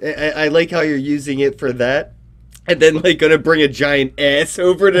I like how you're using it for that. And then, like, gonna bring a giant ass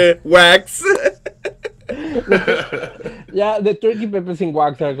over to wax. Yeah, the Twerky Peppers in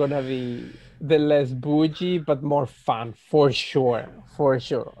wax are gonna be the less bougie but more fun, for sure.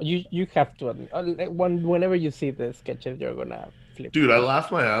 You have to admit, whenever you see the sketches, you're gonna flip. Dude, I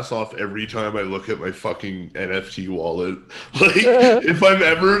laugh my ass off every time I look at my fucking NFT wallet. Like, if I'm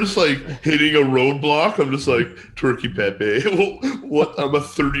ever just like hitting a roadblock, I'm just like, Twerky Pepe. What? I'm a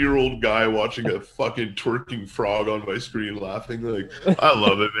 30-year-old guy watching a fucking twerking frog on my screen laughing. Like, I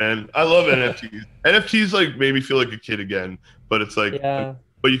love it, man. I love NFTs. NFTs like made me feel like a kid again, but it's like,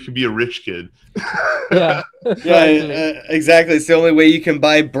 but you can be a rich kid. Yeah. Exactly. It's the only way you can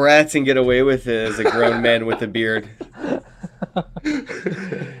buy brats and get away with it as a grown man with a beard.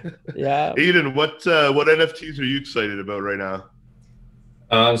 Yeah. Aiden, what NFTs are you excited about right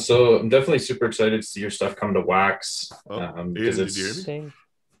now? So I'm definitely super excited to see your stuff come to wax. Because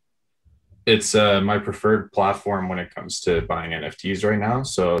it's my preferred platform when it comes to buying NFTs right now.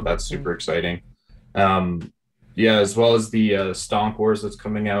 So that's super exciting. As well as the Stonk Wars that's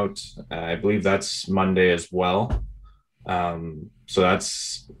coming out. I believe that's Monday as well. So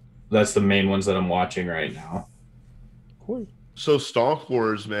that's the main ones that I'm watching right now. Cool. So Stonk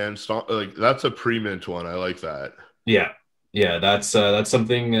Wars, man, like that's a pre-mint one. I like that. Yeah, that's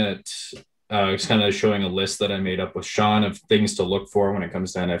something that it's kind of showing a list that I made up with Sean of things to look for when it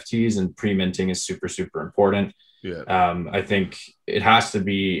comes to NFTs, and pre-minting is super, super important. Yeah. I think it has to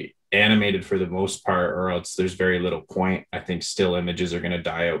be animated for the most part, or else there's very little point. I think still images are going to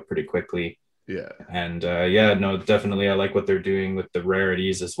die out pretty quickly. Yeah. And definitely I like what they're doing with the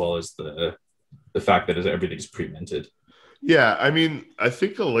rarities as well as the fact that everything's pre-minted. Yeah, I mean, I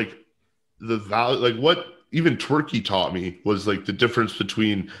think like the value, like what even Twerky taught me was like the difference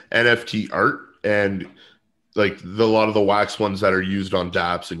between NFT art and like a lot of the wax ones that are used on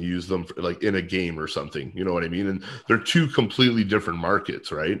dApps and use them for, like in a game or something. You know what I mean? And they're two completely different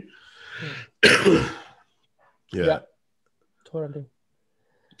markets, right? Yeah, totally.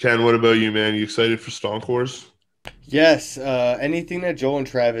 Ken, what about you, man? You excited for Stonk Wars? Yes, anything that Joel and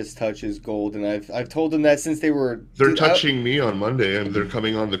Travis touch is gold, and I've told them that since they're touching me on Monday, and they're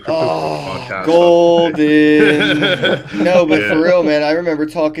coming on the Crypto podcast. Golden. No, but for real, man, I remember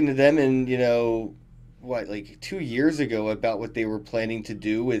talking to them, and what, like 2 years ago about what they were planning to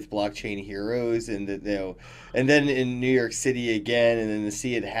do with Blockchain Heroes, and that, you know, and then in New York City again, and then to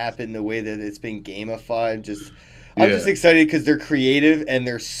see it happen the way that it's been gamified, just I'm just excited because they're creative and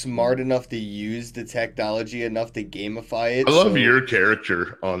they're smart enough to use the technology enough to gamify it. I love your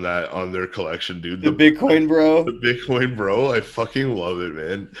character on their collection, dude. The Bitcoin bro. The Bitcoin bro. I fucking love it,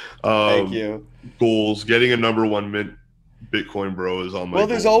 man. Thank you. Goals. Getting a #1 mint Bitcoin bro is on my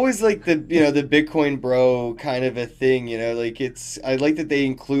there's always like the Bitcoin bro kind of a thing, like I like that they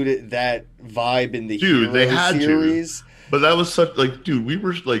included that vibe in the Hero series. But that was such dude, we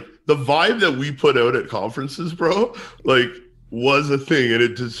were like the vibe that we put out at conferences, bro, was a thing, and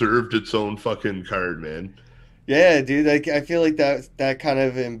it deserved its own fucking card, man. Yeah, dude, I feel like that kind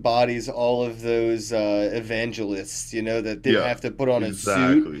of embodies all of those evangelists, that didn't have to put on a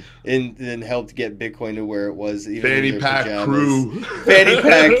suit and then helped get Bitcoin to where it was. Even Fanny pack crew. Fanny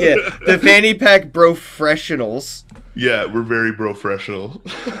pack, yeah. The fanny pack bro-fressionals. Yeah, we're very bro-fressional.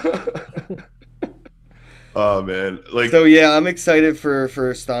 Oh man, so yeah, I'm excited for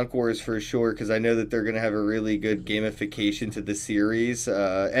Stonk Wars for sure, because I know that they're gonna have a really good gamification to the series,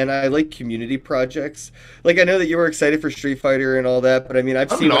 and I like community projects. I know that you were excited for Street Fighter and all that, but I mean, I've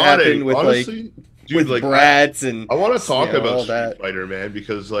seen what happened with honestly, with Bratz, and I want to talk about Street Fighter, man,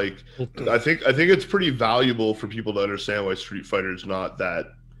 because I think it's pretty valuable for people to understand why Street Fighter is not that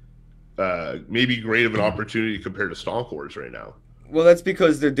maybe great of an opportunity compared to Stonk Wars right now. Well, that's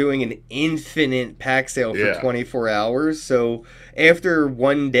because they're doing an infinite pack sale for 24 hours. So after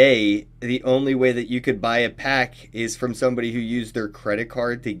one day, the only way that you could buy a pack is from somebody who used their credit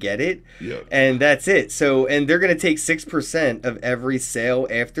card to get it. Yep. And that's it. So, and they're going to take 6% of every sale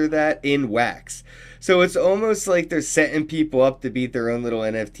after that in wax. So it's almost like they're setting people up to beat their own little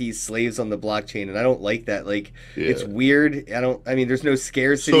NFT slaves on the blockchain, and I don't like that. It's weird. I mean, there's no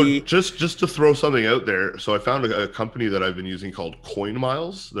scarcity. So just to throw something out there, so I found a company that I've been using called Coin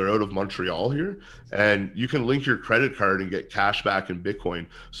Miles. They're out of Montreal here, and you can link your credit card and get cash back in Bitcoin.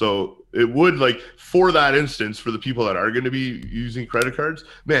 So it would, for that instance, for the people that are going to be using credit cards,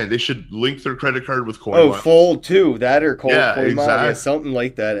 man, they should link their credit card with Coin Miles. Fold too, that or Coin Miles, yeah, something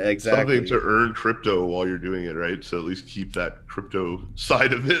like that, exactly. Something to earn crypto while you're doing it, right? So at least keep that crypto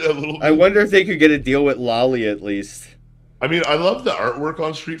side of it a little bit. I wonder if they could get a deal with Lolly at least. I mean, I love the artwork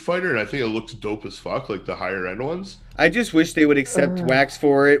on Street Fighter, and I think it looks dope as fuck, the higher end ones. I just wish they would accept wax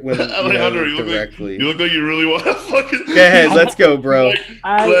for it when directly. You look like you really want to fucking. Go ahead, let's go, bro.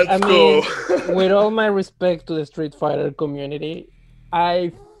 I mean, with all my respect to the Street Fighter community,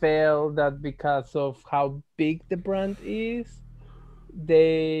 I feel that because of how big the brand is,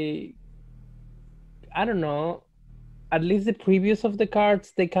 I don't know, at least the previews of the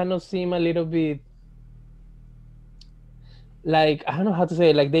cards, they kind of seem a little bit I don't know how to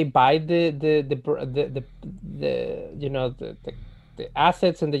say it, they buy the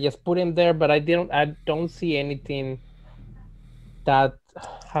assets and they just put them there, but I don't see anything that,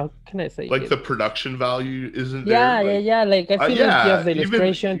 how can I say it? The production value isn't there. Yeah. I feel like you have the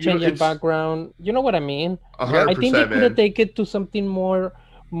illustration, changing background. You know what I mean? 100%, I think they could have taken it to something more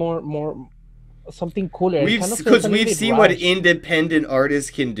something cooler. Because we've seen what independent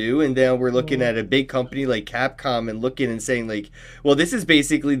artists can do, and then we're looking at a big company like Capcom and looking and saying well, this is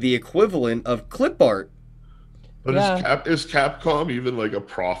basically the equivalent of clip art. But is Capcom even a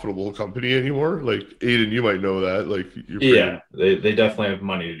profitable company anymore? Aiden, you might know that. They definitely have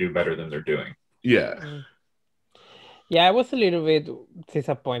money to do better than they're doing. Yeah. Yeah, I was a little bit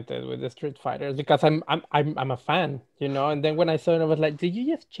disappointed with the Street Fighters because I'm a fan, and then when I saw it, I was like, did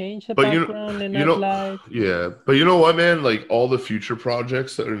you just change the background Yeah, but you know what, man? All the future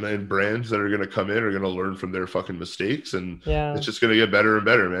projects and brands that are gonna come in are gonna learn from their fucking mistakes, and it's just gonna get better and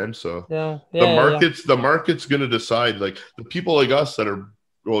better, man. So the market's gonna decide. The people like us that are,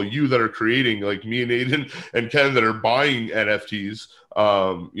 you that are creating, me and Aiden and Ken that are buying NFTs,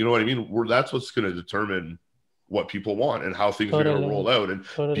 you know what I mean? That's what's gonna determine what people want and how things are going to roll out, and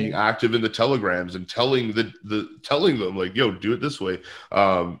being active in the telegrams and telling them yo, do it this way.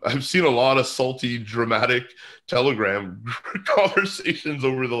 I've seen a lot of salty, dramatic telegram conversations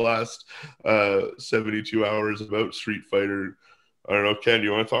over the last 72 hours about Street Fighter. I don't know, Ken, do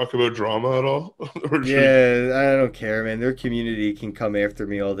you want to talk about drama at all? Yeah, I don't care, man. Their community can come after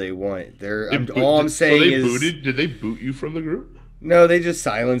me all they want. Did they boot you from the group? No, they just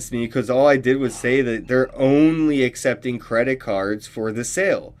silenced me because all I did was say that they're only accepting credit cards for the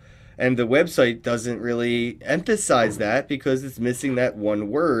sale. And the website doesn't really emphasize that because it's missing that one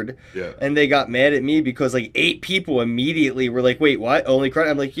word. Yeah. And they got mad at me because 8 people immediately were like, wait, what? Only credit?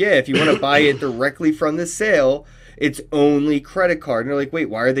 I'm like, yeah, if you want to buy it directly from the sale, it's only credit card. And they're like, wait,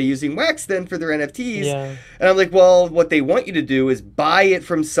 why are they using Wax then for their NFTs? Yeah. And I'm like, well, what they want you to do is buy it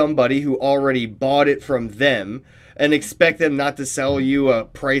from somebody who already bought it from them and expect them not to sell you a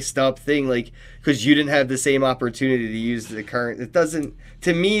priced up thing, like, because you didn't have the same opportunity to use the current. It doesn't,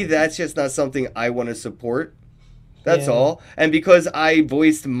 to me, that's just not something I want to support. That's all. And because I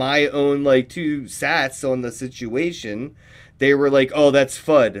voiced my own, like, 2 sats on the situation, they were like, oh, that's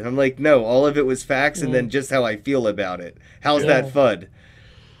FUD. And I'm like, no, all of it was facts and then just how I feel about it. How's that FUD?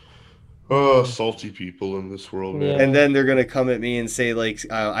 Oh, salty people in this world, man. And then they're going to come at me and say, like,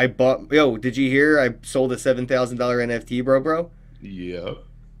 I bought, did you hear I sold a $7,000 NFT, bro? Yeah.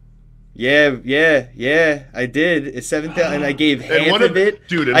 Yeah, I did. It's 7,000, and I gave half of it.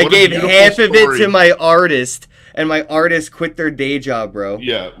 Dude, I gave half of it to my artist, and my artist quit their day job, bro.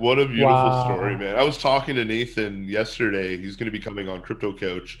 Yeah, what a beautiful story, man. I was talking to Nathan yesterday. He's going to be coming on Crypto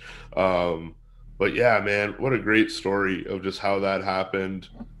Couch. But yeah, man, what a great story of just how that happened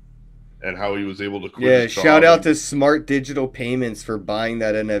and how he was able to quit his job. Shout out to Smart Digital Payments for buying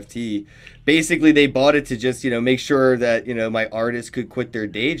that NFT. Basically, they bought it to just, make sure that, my artist could quit their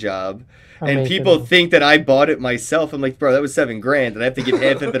day job. And people think that I bought it myself. I'm like, bro, that was $7,000, and I have to give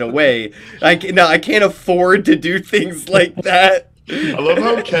half of it away. I can't afford to do things like that. I love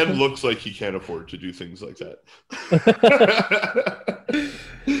how Ken looks like he can't afford to do things like that.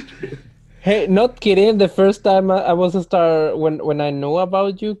 Hey, not kidding. The first time I was a star, when I knew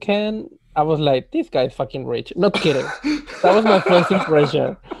about you, Ken, I was like, this guy's fucking rich. Not kidding. That was my first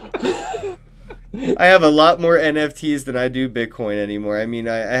impression. I have a lot more NFTs than I do Bitcoin anymore. I mean,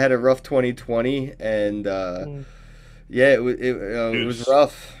 I had a rough 2020, and it was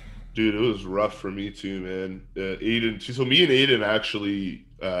rough. Dude, it was rough for me too, man. Aiden, so me and Aiden actually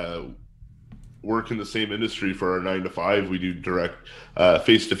work in the same industry for our 9 to 5. We do direct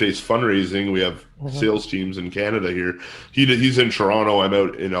face-to-face fundraising. We have sales teams in Canada here. He's in Toronto. I'm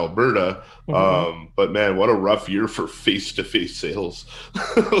out in Alberta. But man, what a rough year for face-to-face sales.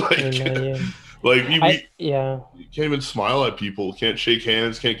 You can't even smile at people, can't shake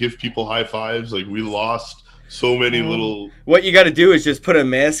hands, can't give people high fives. Like, we lost so many little. What you got to do is just put a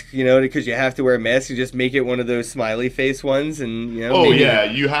mask, because you have to wear a mask. You just make it one of those smiley face ones, and you have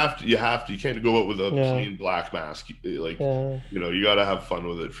to. You can't go out with a plain black mask. You got to have fun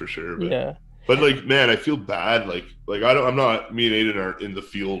with it for sure. But like, man, I feel bad. Like I'm not. Me and Aiden aren't in the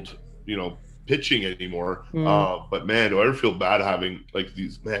field, pitching anymore. But man, do I ever feel bad having like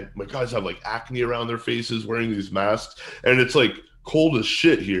these, my guys have like acne around their faces wearing these masks, and it's like cold as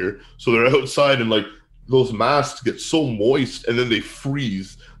shit here, so they're outside and like those masks get so moist and then they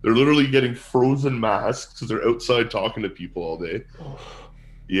freeze. They're literally getting frozen masks because they're outside talking to people all day.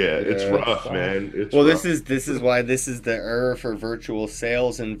 It's rough, man. Rough. This is why this is the era for virtual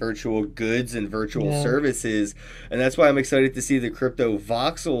sales and virtual goods and virtual services, and that's why I'm excited to see the Crypto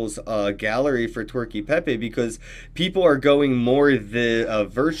Voxels gallery for Twerky Pepe, because people are going more the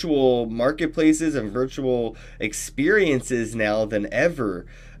virtual marketplaces and virtual experiences now than ever.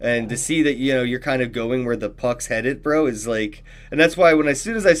 And to see that, you're kind of going where the puck's headed, bro, is like, and that's why as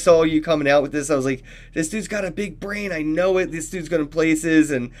soon as I saw you coming out with this, I was like, this dude's got a big brain. I know it. This dude's going places.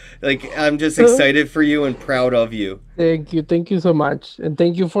 And like, I'm just excited for you and proud of you. Thank you. Thank you so much. And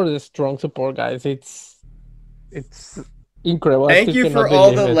thank you for the strong support, guys. It's incredible. Thank you for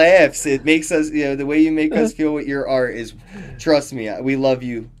all the laughs. It makes us, the way you make us feel with your art is, trust me, we love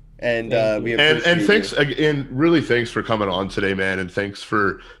you. And we appreciate and thanks again, really thanks for coming on today, man, and thanks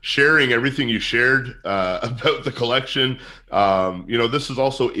for sharing everything you shared about the collection. This is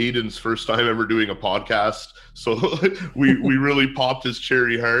also Aiden's first time ever doing a podcast, so we really popped his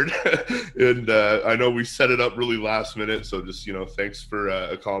cherry hard, and I know we set it up really last minute, so just thanks for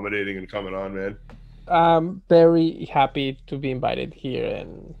accommodating and coming on, man. I'm very happy to be invited here,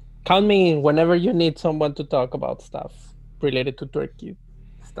 and count me in whenever you need someone to talk about stuff related to Twerky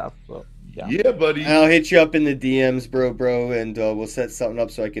stuff. So yeah, buddy, I'll hit you up in the DMs, bro, and we'll set something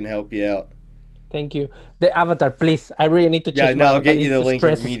up so I can help you out. Thank you. The avatar, please. I really need to check. I'll get you the link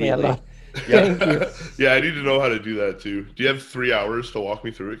immediately. Thank you. Yeah, I need to know how to do that too. Do you have 3 hours to walk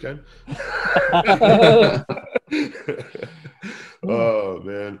me through it, Ken? Oh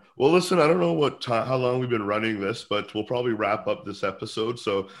man. Well, listen, I don't know how long we've been running this, but we'll probably wrap up this episode.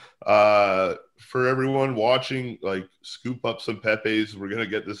 So for everyone watching, like, scoop up some Pepes. We're gonna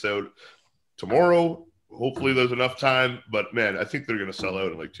get this out tomorrow. Hopefully there's enough time, but man, I think they're gonna sell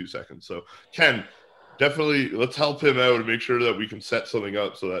out in like 2 seconds. So Ken, definitely let's help him out and make sure that we can set something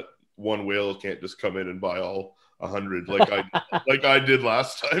up so that one whale can't just come in and buy all 100 like I did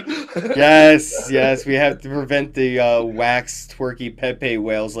last time. Yes, we have to prevent the wax Twerky Pepe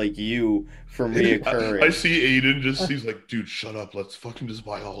whales like you from reoccurring. I see Aiden he's like, dude, shut up. Let's fucking just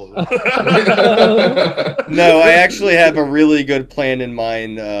buy all of them. No, I actually have a really good plan in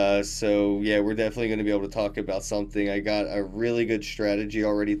mind. So yeah, we're definitely going to be able to talk about something. I got a really good strategy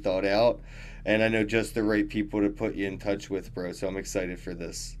already thought out, and I know just the right people to put you in touch with, bro. So I'm excited for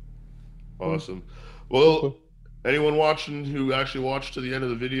this. Awesome. Well, anyone watching who actually watched to the end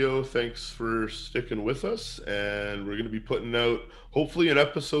of the video, thanks for sticking with us. And we're going to be putting out hopefully an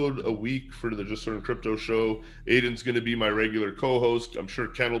episode a week for the Just Learn Crypto show. Aiden's going to be my regular co-host. I'm sure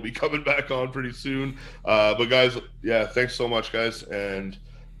Ken will be coming back on pretty soon. But guys, yeah, thanks so much, guys, and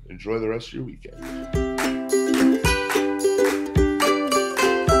enjoy the rest of your weekend.